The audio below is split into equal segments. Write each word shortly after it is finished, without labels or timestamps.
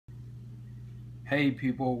Hey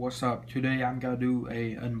people, what's up? Today I'm gonna do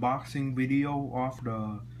a unboxing video of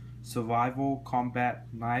the survival combat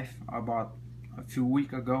knife I bought a few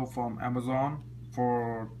weeks ago from Amazon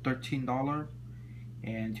for $13,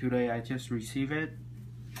 and today I just received it.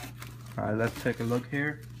 Alright, let's take a look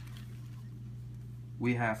here.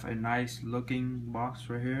 We have a nice looking box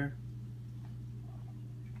right here.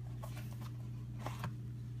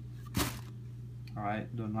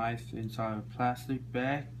 Alright, the knife inside a plastic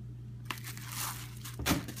bag.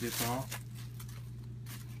 Take this off.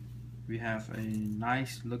 We have a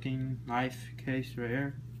nice looking knife case right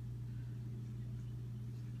here.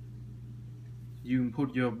 You can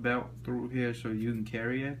put your belt through here so you can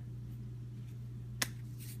carry it.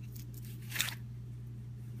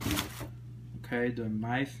 Okay, the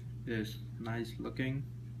knife is nice looking.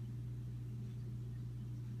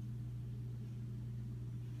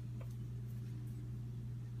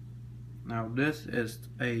 Now this is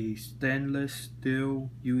a stainless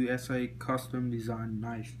steel USA custom design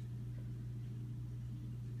knife.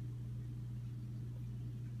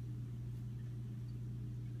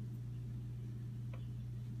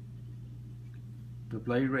 The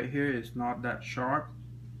blade right here is not that sharp,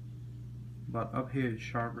 but up here is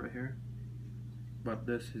sharp right here. But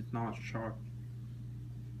this is not sharp.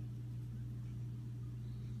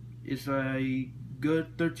 It's a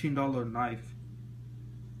good $13 knife.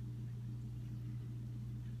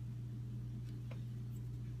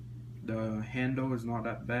 The handle is not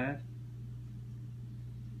that bad.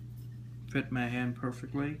 Fit my hand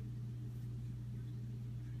perfectly.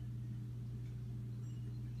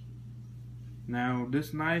 Now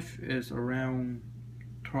this knife is around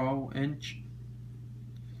 12 inch,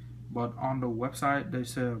 but on the website they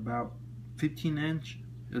say about 15 inch.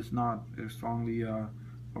 It's not, it's only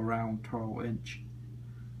around 12 inch.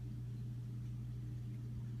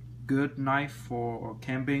 Good knife for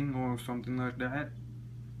camping or something like that.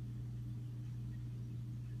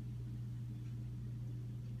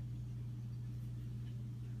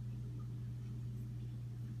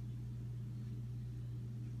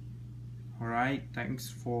 Alright, thanks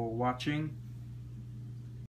for watching.